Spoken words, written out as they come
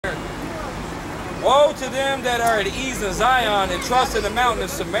Woe to them that are at ease in Zion and trust in the mountain of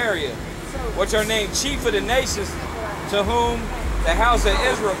Samaria, which are named chief of the nations, to whom the house of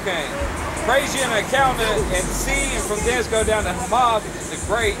Israel came. Praise ye in the counter and see, and from thence go down to Hamath the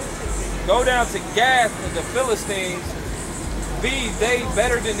great, go down to Gath and the Philistines. Be they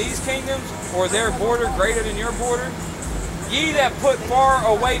better than these kingdoms, or their border greater than your border? Ye that put far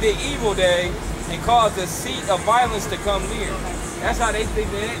away the evil day and cause the seat of violence to come near. That's how they think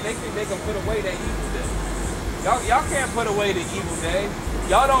they can put away that evil day. Y'all can't put away the evil day.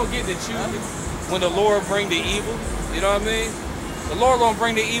 Y'all don't get to choose when the Lord bring the evil. You know what I mean? The Lord gonna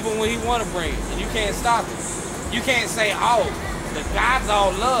bring the evil when He want to bring it, and you can't stop it. You can't say, "Oh, the God's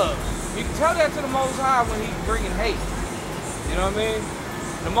all love." You can tell that to the Most High when He's bringing hate. You know what I mean?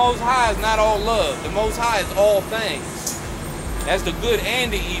 The Most High is not all love. The Most High is all things. That's the good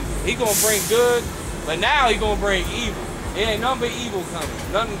and the evil. He gonna bring good, but now He gonna bring evil. There ain't nothing but evil coming.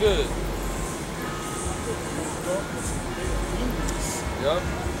 Nothing good. Yep.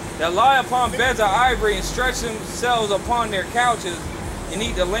 That lie upon beds of ivory and stretch themselves upon their couches and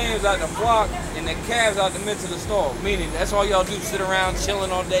eat the lambs out the flock and the calves out the midst of the stall. Meaning, that's all y'all do, sit around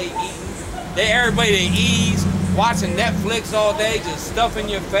chilling all day, eating. Everybody at ease, watching Netflix all day, just stuffing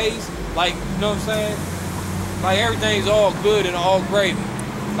your face. Like, you know what I'm saying? Like everything's all good and all gravy.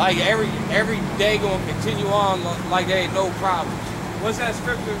 Like every day gonna continue on like there ain't no problems. What's that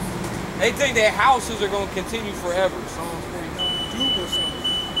scripture? They think their houses are gonna continue forever. Psalms 49.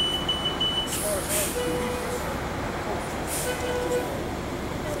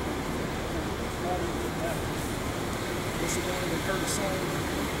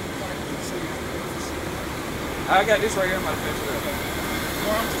 I got this right here. I'm about to finish it up.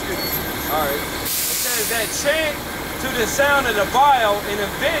 All right. It says that chant to the sound of the viol and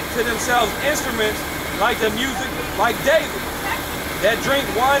invent to themselves instruments like the music, like David, that drink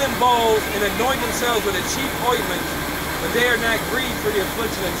wine in bowls and anoint themselves with a cheap ointment, but they are not grieved for the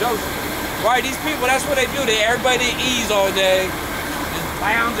affliction of Joseph. Right? These people, that's what they do. Everybody eats all day, just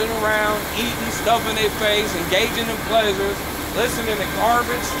lounging around, eating stuff in their face, engaging in pleasures, listening to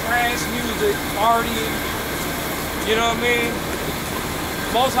garbage, trash music, partying. You know what I mean?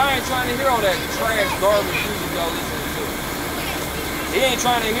 Most High ain't trying to hear all that trash, garbage music y'all listening to. He ain't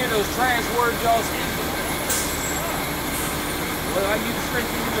trying to hear those trash words y'all speaking. Well, I use the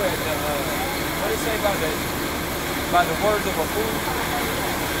scripture you read. What did it say about that? About the words of a fool?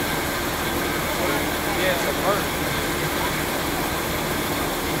 Yeah, it's a verse.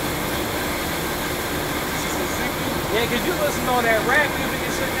 Yeah, because you listen to all that rap music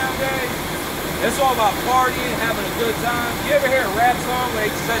and shit nowadays. It's all about partying, having a good time. You ever hear a rap song where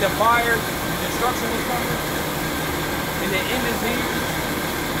they say the fire, destruction is coming, and the end is here?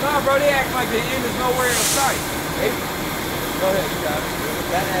 No, bro, they act like the end is nowhere in sight. Hey, go ahead, you got it.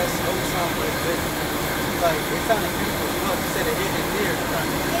 That ass old song, but it's like it's kind of beautiful. You know, she said the end is near.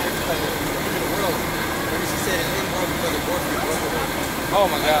 It's like the end of the world. When she said it didn't work because the boyfriend broke away. Oh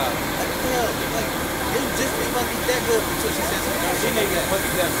my God. Like, hell, like it just it must be that good until she said something. She nigga must be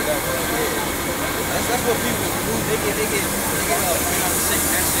that for that, bro. Yeah. That's what people do. They get you know, sick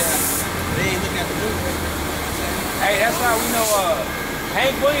that shit out. They ain't looking at the movie. Hey, that's how we know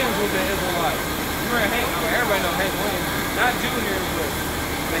Hank Williams was an Israelite. You remember Hank? I mean, everybody know Hank Williams. Not Junior,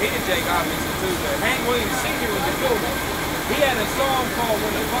 but he and Jake obviously too. But Hank Williams Sr. was a good one. He had a song called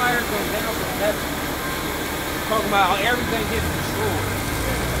 "When the Fire Comes Down from Heaven," talking about how everything gets destroyed.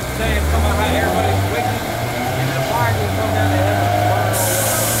 Saying talking about how everybody's wicked and the fire will come down to heaven and burn all of us.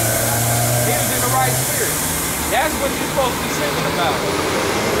 He was in the right spirit. That's what you're supposed to be singing about.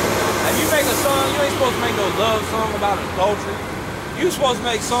 If you make a song, you ain't supposed to make no love song about adultery. You're supposed to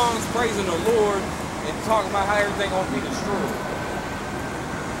make songs praising the Lord and talking about how everything gonna be destroyed.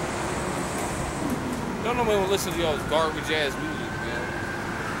 Don't nobody want to listen to y'all garbage ass music, man.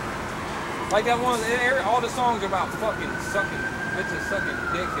 Like that one, all the songs are about fucking sucking, bitches sucking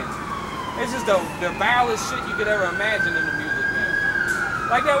dick, and it's just the vilest shit you could ever imagine in the music, man.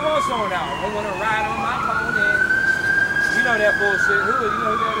 Like that one song out, I wanna ride on my pony. You know that bullshit. You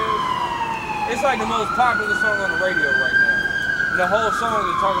know who that is? It's like the most popular song on the radio right now. And the whole song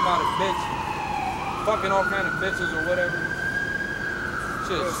is talking about a bitch fucking all kind of bitches or whatever.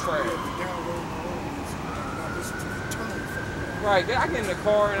 Shit is trash. Right, I get in the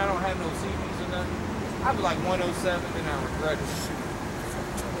car and I don't have no CDs or nothing. I be like 107 and I regret it.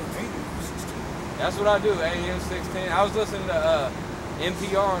 That's what I do, AM 610. I was listening to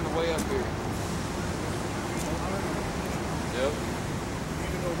NPR on the way up here. Yep.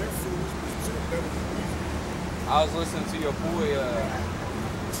 I was listening to your boy,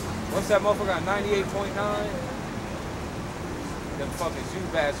 what's that motherfucker got, 98.9? the fucking Jew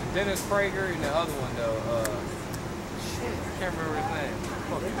bastard. Dennis Prager and the other one though. Shit, I can't remember his name.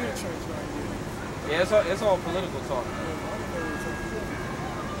 Yeah, it's all political talk.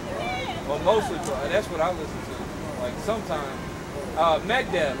 Well, mostly, that's what I listen to. Like sometimes,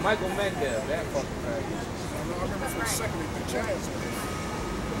 Michael Meddev, that fucking guy. I remember for a second the jazz.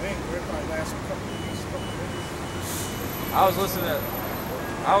 Everybody lasted a couple of weeks. I was listening to.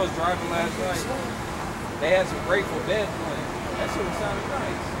 I was driving last night. They had some Grateful Dead playing. That shit was sounding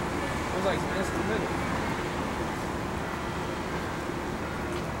nice. It was like some instrumental.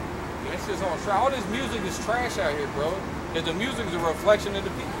 It's just all trash. All this music is trash out here, bro. Because the music is a reflection of the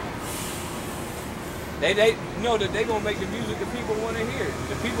people. They know that they gonna make the music the people want to hear.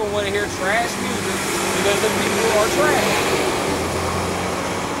 The people want to hear trash music because the people are trash.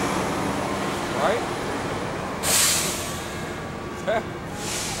 Right?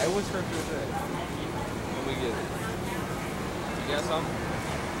 Hey, what scripture is that? Let me get it. You got something?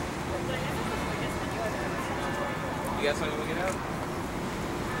 You got something to get out?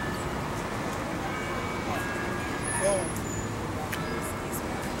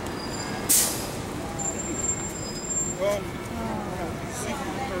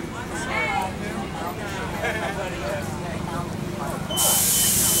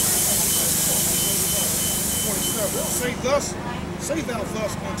 Say thou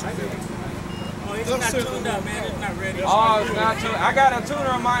thus unto them. Oh, it's not tuned up, man. It's not ready. Oh, it's not tuned. I got a tuner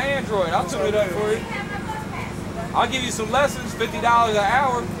on my Android. I'll tune it up for you. I'll give you some lessons, $50 an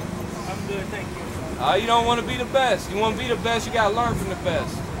hour. I'm good, thank you. You don't want to be the best. You want to be the best, you got to learn from the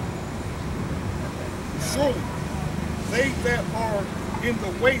best. Surely, they that are in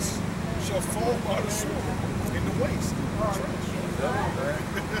the waste shall fall by the sword. In the waste.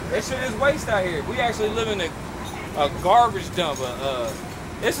 That shit is waste out here. We actually live in a garbage dump.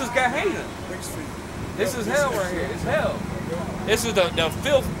 This is Gehenna. This is hell right here. It's hell. This is the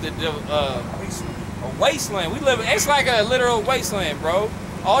filth, a wasteland. We live. It's like a literal wasteland, bro.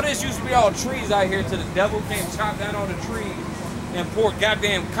 All this used to be all trees out here till the devil came chop down all the trees and poured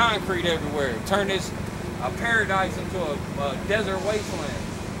goddamn concrete everywhere. Turn this paradise into a desert wasteland.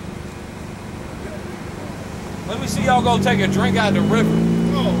 Let me see y'all go take a drink out of the river.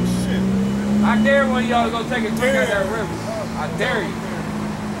 Oh shit! I dare one of y'all to go take a drink out of that river. I dare you.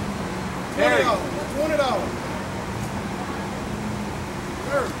 $20.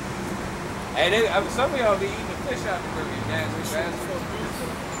 Hey, some of y'all be eating the fish out the river, you nasty bastard.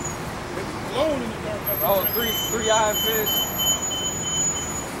 Blowing in the dark. Oh, three-eyed fish.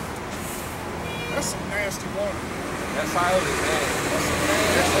 That's some nasty water. That's how it is, man.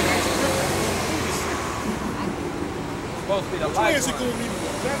 It's supposed to be the light. Is it going to be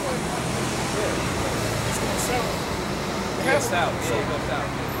that way? Yeah. It's going south. It goes south. Yeah, it goes south.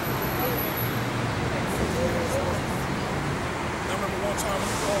 I remember one time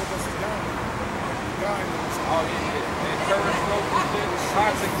all of us were down there. Oh, yeah. And current smoke and shit.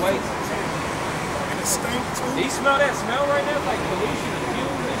 Toxic waste. And it stank too. Do you smell that smell right now? Like pollution and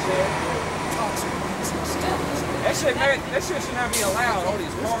fumes and shit. Toxic waste. That shit should not be allowed. All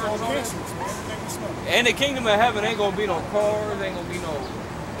these cars and all that. And the kingdom of heaven ain't gonna be no cars, ain't gonna be no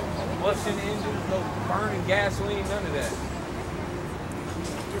combustion engines, no burning gasoline, none of that.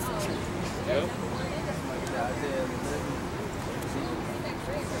 Yep.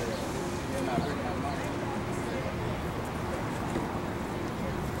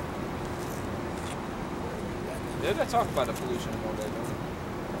 They're not talking about the pollution more, they don't.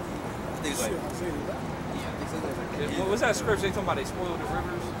 I think it's like, what was that scripture they talking about? They spoiled the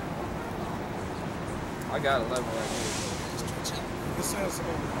rivers. I got 11 right here. It says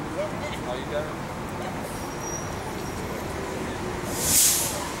 11. Oh, you got it?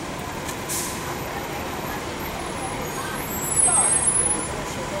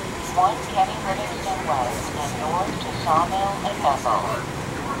 One Kenny Livingston West and north to Sawmill and Bethel.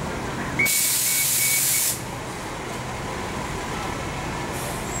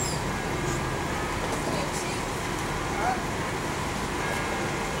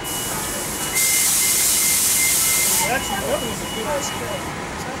 Actually, that was a good ass car.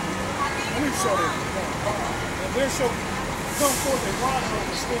 Let me show you. And there shall come forth a rod of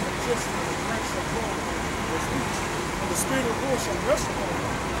the stem of Jesse, and the branch shall grow with each. And the Spirit of the Lord shall rest upon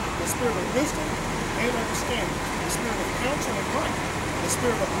him. The Spirit of wisdom and understanding. The Spirit of counsel and might. The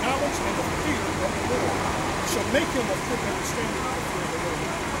Spirit of knowledge and the fear of the Lord. He shall make him a quick understanding of the fear of the Lord.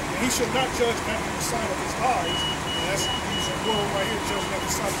 And he shall not judge after the sight of his eyes. And that's the word right here, judging after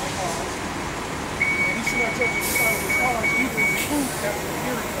the sight of his eyes. He should not judge the sight of his eyes, either reprove after the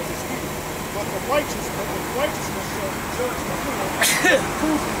hearing of his ear. But the righteousness shall judge the poor,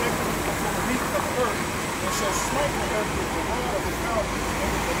 prove the equity before the meek of the earth. and shall smite the earth with the rod of his mouth, and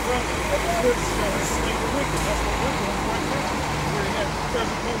with the breath of his lips shall he slay the wicked. That's what we're doing right now. We're in that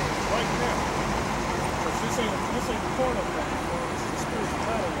present moment, right now. Because this ain't the corner of that. This is the spiritual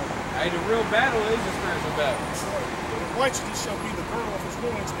battle. Hey, the real battle is the spiritual battle. And righteousness shall be the girdle of his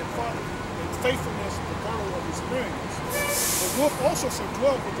loins, and faithfulness the girdle of his loins. The wolf also shall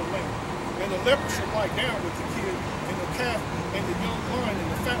dwell with the lamb, and the leopard shall lie down with the kid, and the calf, and the young lion, and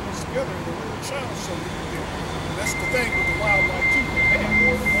the fatlings together, and the little child shall lead them. And that's the thing with the wildlife too. They have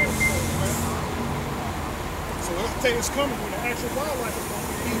more than one thing, man. So that day is coming when the actual wildlife is going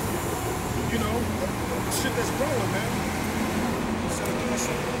to be eaten. You know, the shit that's growing, man. So,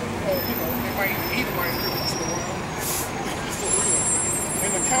 you know, they might even eat it right here once in a while. It's for real.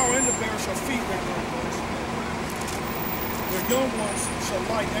 And the cow and the bear shall feed their young ones. Their young ones shall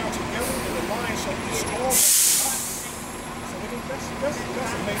lie down together, and the lion shall eat straw. So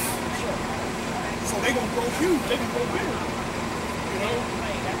that's amazing. So they gonna grow huge. They gonna grow bigger. You know,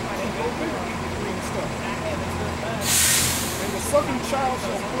 they gonna grow bigger. Green stuff. And the sucking child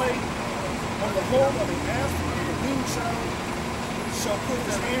shall play on the hole of an ass, and the weaned child shall put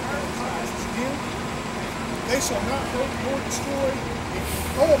his hand on the top of his skin. They shall not hurt nor destroy.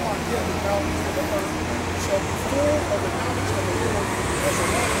 All my deadly mountains of the earth shall be full of the knowledge of the Lord as the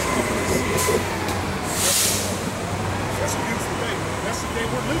waters cover the sea. That's a beautiful day. That's the day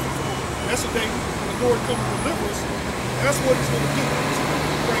we're living for. That's the day when the Lord comes to deliver us. That's what He's going to do. He's going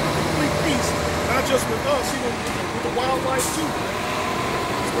to bring complete peace, not just with us, with the wildlife too.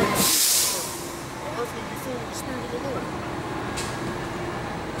 He's bringing peace. The earth will be full of the Spirit of the Lord.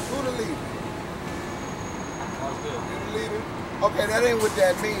 Who the leader? You the leader? Okay, that ain't what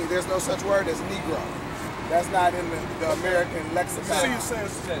that means. There's no such word as Negro. That's not in the American lexicon. See, it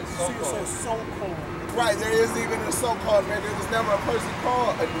says so-called. Right, there is even a so-called man. There was never a person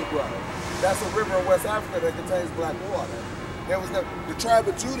called a Negro. That's a river in West Africa that contains black water. There was never, the tribe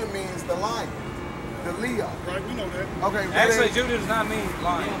of Judah means the lion, the Leo. Right, we know that. Okay, actually, Judah does not mean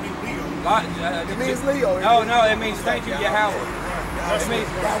lion. It means Leo. It means Leo. No, it means thank you, Yahweh. It means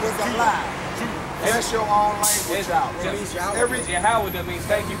that was a lie. That's your own language out. It means Yahweh that means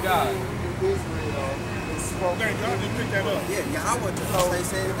thank you, God. Thank God didn't pick that up. Yeah, Yahweh, they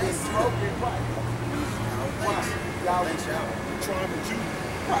said it was spoken right. Yahweh. Tribe of Judah.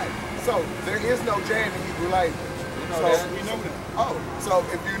 Right. So there is no J in the Hebrew language. We know that. Oh, so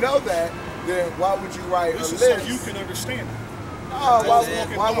if you know that, then why would you write this a is list? so you can understand it. Oh,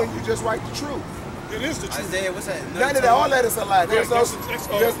 why wouldn't you just write the truth? It is the truth. Isaiah, what's that? None of that, all that is a lie. There's no such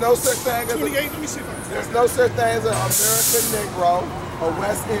thing as 28, let me see if I can. there's no such thing as an American Negro, a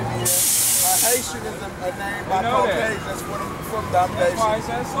West Indian. A Haitian is a name by Caucasians from domination.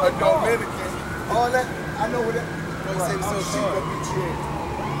 A Dominican. All that, I know what that say I'm so sheep of each year.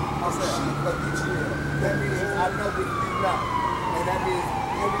 I'm sheep of each year. That means I know what you know. And that means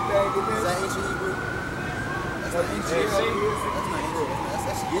everything it is. Is that ancient Hebrew? That's not ancient Hebrew. That's not Hebrew.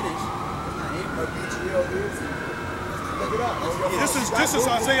 That's Yiddish. Look it up. This is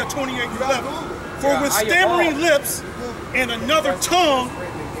Isaiah 28:11. For with stammering lips and another tongue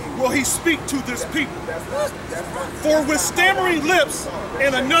will he speak to this people. For with stammering lips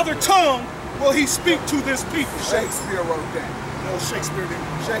and another tongue will he speak to this people. Shakespeare wrote that. No, Shakespeare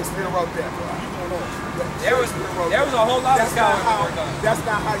didn't. Shakespeare wrote that. There was a whole lot of scholars that worked on it. That's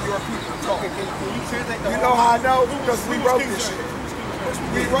not how your people talk. You know how I know? Because we wrote this shit.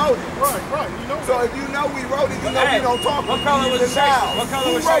 We wrote it. Right. You know so if you know we wrote it, you know we don't talk. What color was Shakespeare? What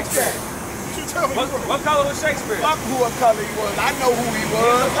color was Shakespeare? What color was Shakespeare? Fuck who a color he was. I know who he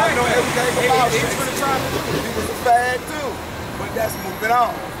was. I know everything about Shakespeare. He was a fag too. But that's moving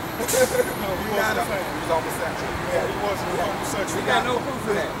on. No, he wasn't a fag. He was homosexual. Yeah, he wasn't homosexual. We got no proof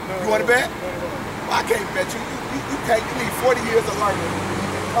for that. You want to bet? Well, I can't bet you. You can't. You need 40 years of learning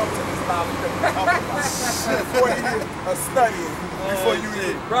to come to this knowledge that we're talking about. 40 years of studying before you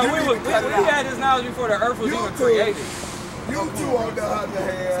eat. Bro, we had this knowledge before the earth was even created. You two, on the other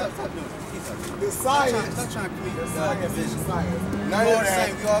hand, the science. Stop trying to create division. None of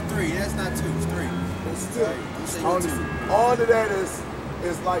that. We all three. That's not two. It's three. It's two. All of that is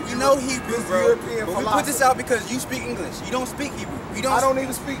like you know Hebrew, bro. European but we put this out because you speak English. You don't speak Hebrew. I don't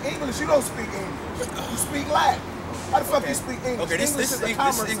even speak English. You don't speak English. You speak Latin. How the fuck you speak English? Okay, this is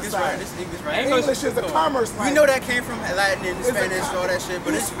English, right? This is English, right? English is a commerce language. We know that came from Latin and Spanish and all that shit,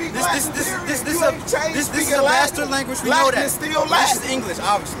 but this is a master language. We know that. Still Latin. This is English,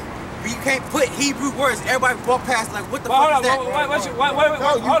 obviously. We you can't put Hebrew words. Everybody walk past like, what the fuck is that?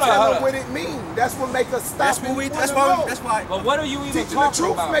 No, you Hold tell on. them what it means. That's what make us stop. That's why. But what are you even Teaching the talking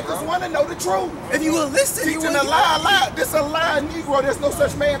truth about, make bro? us want to know the truth. If you will listen, Teaching a lie. This a lie, Negro. There's no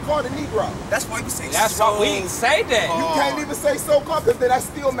such man called a Negro. That's why you say That's so. why we say that. You can't even say so-called because then that's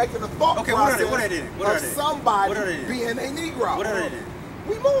still making a thought Okay, process what are they? of somebody What are they? being a Negro. What are they?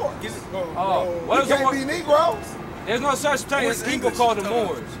 We Moors. What We is can't be Negroes. There's no such thing as people called the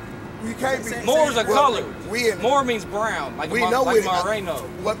Moors. We can't be. Moors are colored. Moor We means brown, like know like it. Moreno.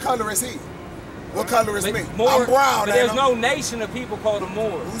 What color is he? What color is me? Moor, I'm brown. but there's no nation of people called the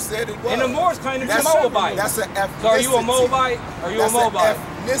Moors. Who said it was? And the Moors claim to be That's Moabite. That's an ethnicity. So are you a Moabite? Are you a Moabite?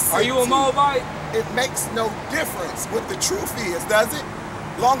 Ethnicity. Are you a Moabite? It makes no difference what the truth is, does it?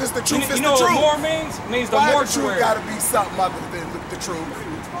 Long as the truth is You know the what truth. Moor means? It means the Why the truth mortuary. got to be something other than the truth?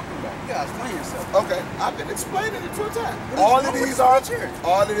 You gotta explain yourself. Okay, I've been explaining it 2 times. All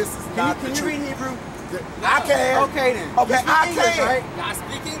of this is not the Can you truth. read Hebrew? I can. Okay then. Okay, You speak I English, can. right? Y'all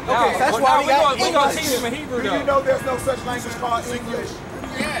speaking? Okay, that's why we got we gonna English. teach him in Hebrew Do you though. know there's no such language called English?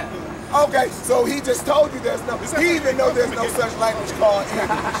 Yeah. Okay, so he just told you there's no. He even know there's no such language called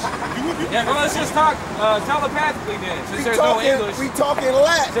English. Yeah, well, let's just talk telepathically then, since there's no English. We talking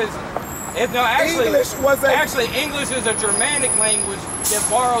Latin. English was English is a Germanic language that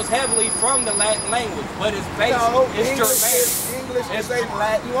borrows heavily from the Latin language, but it's based. No, it's English is a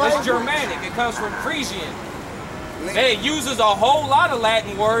Latin language. It's Germanic. It comes from Frisian. It uses a whole lot of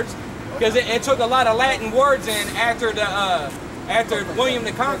Latin words because it took a lot of Latin words in after William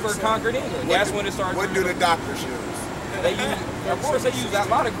the Conqueror conquered England. That's when it started. What do the doctors use? They use, of course, they use a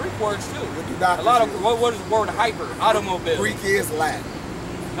lot of Greek words too. What do doctors A lot of use? what is the word hyper? Automobile. Greek is Latin.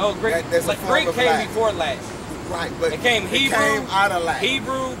 No, Greek. That's a form Greek of came Latin. before Latin. Right, but It came Hebrew. came out of Latin.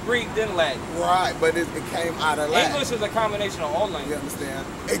 Hebrew, Greek, then Latin. Right, but it came out of Latin. English is a combination of all You languages. understand?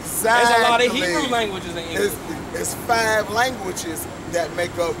 Exactly. There's a lot of Hebrew languages in English. It's 5 languages that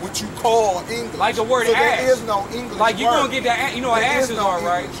make up what you call English. Like the word so ass. there is no English Like you word. gonna get that, you know what There is asses no are,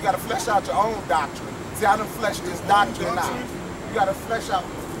 English. right? You gotta flesh out your own doctrine. See, I done fleshed this doctrine out. You gotta flesh out.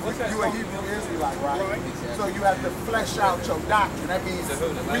 that? You a Hebrew Israelite, right? So you have to flesh out your doctrine. That means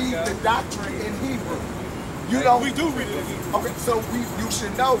read the doctrine in Hebrew. You don't. We do read it in Hebrew. Okay, so you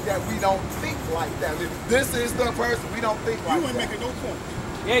should know that we don't think like that. This is the person we don't think like You ain't that. making no point.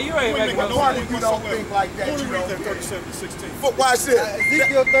 Yeah, you ain't making no point. sense. You don't think like that, Only you read don't that care. 37 to 16. But watch this.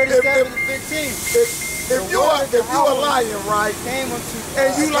 Ezekiel 37 to 15. If you a lion, right,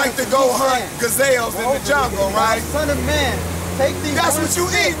 and you like to go hunt gazelles in the jungle, right? Son of man, take these. That's what you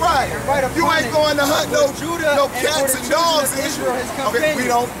eat, right? You ain't going to hunt no cats and dogs in Israel. Okay, we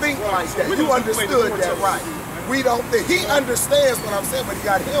don't think like that. You understood that, right? We don't think. He understands what I'm saying, but he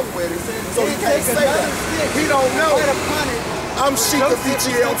got him with it, so he can't say that. He don't know. I'm Sheikah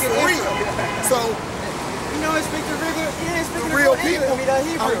BGL for real. So, you know, he speaks the real people,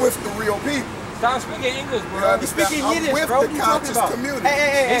 I'm with the real people. Stop speaking English, bro. You speaking I'm Yiddish, with bro. the What you talking conscious about? community.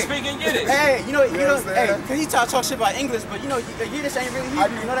 Hey. He's speaking Yiddish. Hey, you know, understand? cause he talk shit about English, but you know, Yiddish ain't really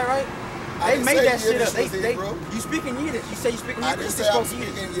Hebrew. You know that, right? I They didn't made say that shit up. Yiddish was Hebrew. You speaking Yiddish. You say you speaking I Yiddish. didn't say I'm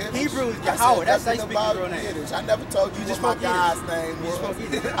speaking Yiddish. Hebrew is I said Yahweh. That's how you nothing speak about your name. Yiddish. I never told you You just what my spoke guy's Yiddish. name You spoke was.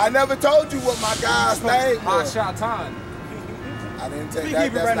 Yiddish. I never told you what my guy's name Ah, was. Shatan. I didn't take Speak that.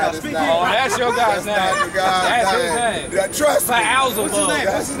 Hebrew That's right not now. his Speak name. Oh, that's your guy's name. That's not the guy's That's his name. name. Yeah, trust me. Beelzebub. What's his name?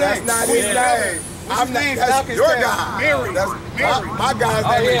 That's not his name. What's his name? That's Falcon your Tail. guy. Mary. That's Mary. my guy's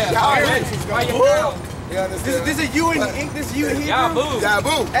Oh name is yeah. Yahweh. Why you down? You understand? This is you in Hebrew. Yabu.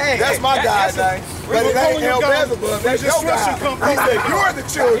 Yabu. Hey, That's my guy's name. But it ain't El Beelzebub. That's your guy. He said, you're the He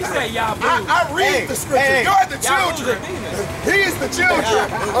children. said Yabu. I read the scripture. You're the Yabu's a children. demon. He's the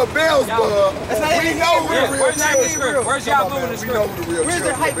children of Beelzebub. That's not We even know Hebrew. we're real Where's that in the children. script? Where's Come on, Yabu in man. the We know script? the real Where's the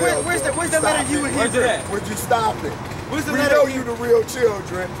children. where's the letter U in Where's Hebrew? it at? Would you stop it? Where's the We letter know U? you the real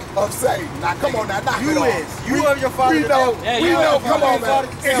children of Satan. Now come on now, knock You it off. is. You of your father We the know. devil. Yeah, We you know. of your Come on, father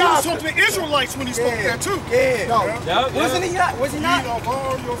man. the And he was Stop talking it. to the Israelites when he spoke that too. Yeah. No. Yup, Wasn't he not? Was he not? Eat of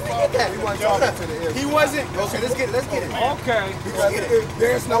all your Get father. that. He wasn't talking to the Israelites. He wasn't. Okay, let's get it. Okay. Because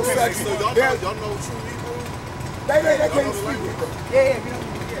there's no sex. So y'all know true Hebrew? They can't speak it. Yeah,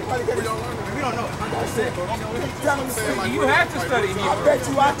 we don't know it. Tell them to speak. You have to study I Hebrew. bet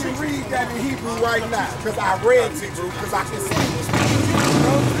you I can read that in Hebrew right now. Because I read Hebrew. Because I can speak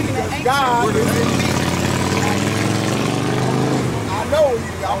it. God is in me. I know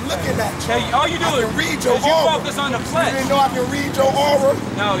you. I'm looking at you. Hey, all you do I is can read your you aura. focus on the You flesh. didn't know I can read your aura?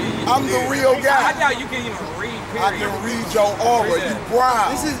 No, I'm the real I guy. doubt you can even read. I Period. can read your aura. Where's You that?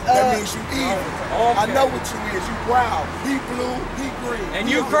 brown. This is, that means you evil. I Okay. know what you is. You brown. He blue. He green. And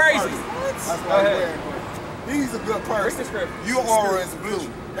He you a good crazy. person. That's Go why ahead. he's a good Read the person. script. Your aura is blue.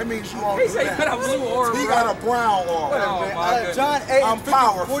 That means you on He the said he got a left. blue aura. He got a brown aura. Oh, my goodness. John 8, I'm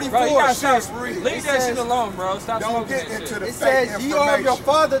powerful. 44. Bro, you gotta says, stop. Leave that shit alone, bro. Stop Don't smoking get that into shit. the It fake says, "You are of your information.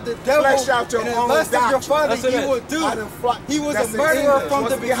 father, the devil, Flesh out your and the own lust of your doctrine." father Listen you to will this. do." He was That's a in murderer English. from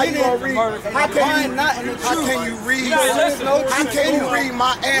the How you gonna beginning. read? How can you? Not in the How truth. can you read? listen. How can you read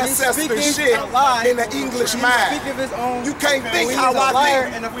my ancestors' shit in the English mind? Speak of his own. You can't think He's how a I liar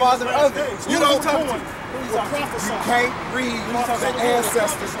think. and the father of it. You don't talk talk. to. You can't read the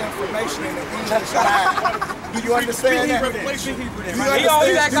ancestors' information in the English mind. Do you understand that?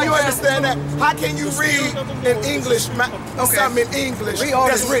 Do you understand that? How can you read in English something in English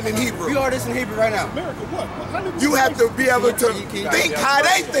that's written in Hebrew? We are this in Hebrew right now. America, what? You have to be able to think how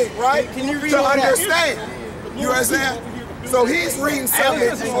they think, right? Can you read to all that? understand? You understand? So he's reading something.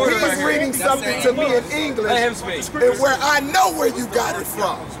 He's reading something to me in English, Let him speak. and where I know where you got it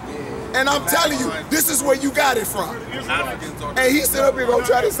from. And I'm telling you, this is where you got it from. And he stood up here gonna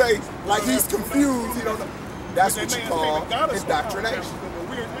try to say, like he's confused. You know, that's what you call indoctrination.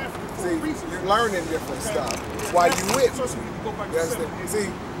 See, you're learning different stuff while you with me. You understand? See,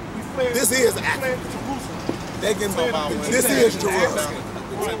 this is Africa. They can, this is Jerusalem.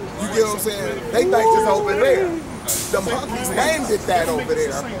 You get what I'm saying? They think it's over there. The monkeys named it that over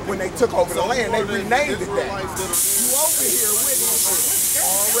there. When they took over the land, they renamed it that. You over here with me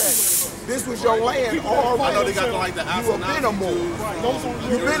already. This was your land already. I know they got like the You have been a Moor.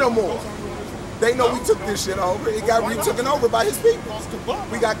 You've been a Moor. They know we took this shit over. It got taken over by his people.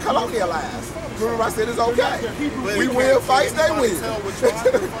 We got colonialized. Remember I said it's okay. We win fights, they win.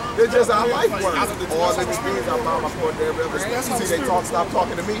 It's just how life works. All the things I'm on my point there. See, they stop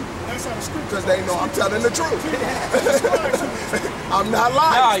talking to me because they know I'm telling the truth. I'm not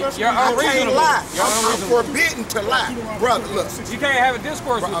lying. No, you're I can't unreasonable. lie. You're I'm forbidden to lie. Brother, look. You can't have a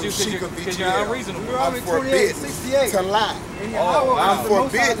discourse I'm with you because you're unreasonable. I'm forbidden to lie. I'm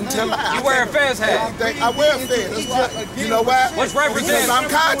forbidden to lie. You wear a fez hat. I wear a fez. That's right. You know why? What's represent? Because I'm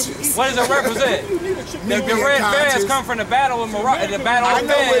conscious. What does it represent? The red fez come from the battle of Morocco, the battle I of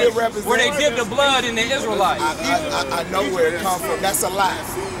know what it Fez, represents. where they dipped the blood in the Israelites. I know where it comes from. That's a lie.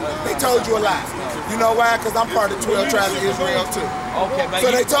 They told you a lie. You know why? Because I'm part of 12 tribes of Israel too. Okay, but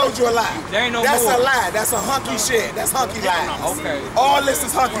So they told you a lie. There ain't no That's more. a lie. That's a hunky shit. That's hunky lies. Okay. All this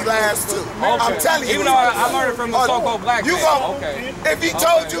is hunky lies too. I'm telling you. Even though I learned it from the so-called black you man. go, Okay. If he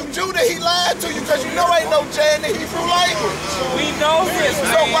told you Judah, he lied to you because you know ain't no J in the Hebrew language. We know this,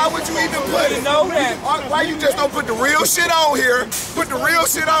 man. So why would you even put We it? know that. Why you just don't put the real shit on here? Put the real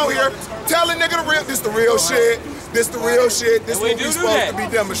shit on here. Tell a nigga the real. This the real shit. This the real shit. This We what do we do supposed that. to be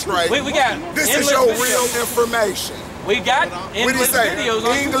demonstrating. We got This is endless your videos. real information. We got What do you endless say? videos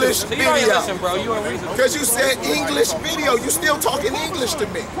on English YouTube. So you don't even video. listen, bro. You unreasonable. Because you said English video. You still talking English to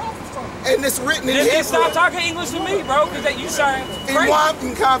me. And it's written in Just Hebrew. stop talking English to me, bro, because you sound crazy.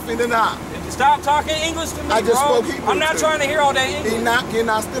 Iwan confident. Stop talking English to me, I just bro. spoke Hebrew I'm not to trying to hear all that English.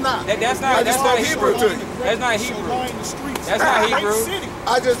 That's not I just spoke Hebrew to you. That's not Hebrew. That's not Hebrew.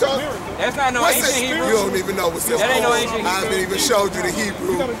 I just told That's not no What's ancient this? Hebrew. You don't even know what's in That ain't no ancient I Hebrew. haven't even showed you the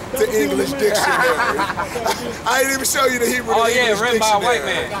Hebrew to English dictionary. I didn't even show you the Hebrew Oh to yeah, English written by a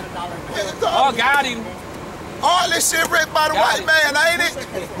dictionary. white man. Oh, got him. All this shit written by the Got white it. man, ain't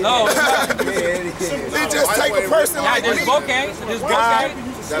it? No, It just take a person nah, like this me. book ain't. This book ain't.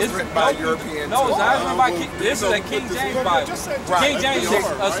 That's This- written by Europeans. No, it's not written by King. This is a King James Bible. King James is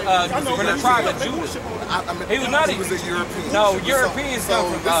from the tribe of Judah. He was not He was a European. No, Europeans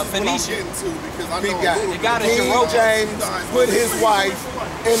come from Phoenician. He got They got it King Shiroka. James put his wife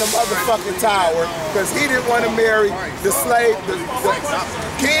in a motherfucking tower because he didn't want to marry the slave.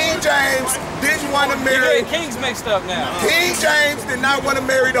 King James didn't want to You marry. get kings mixed up now. King James did not want to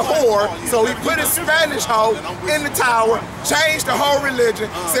marry the whore, so he put his Spanish hoe in the tower, changed the whole religion,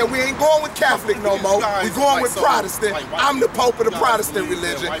 said we ain't going with Catholic no more, we going with Protestant. I'm the Pope of the Protestant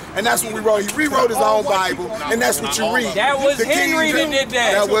religion, and that's what we wrote. He rewrote his own Bible, and that's what you read. That was The King Henry that James- did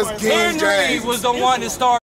that. That was King Henry James. was the one that started.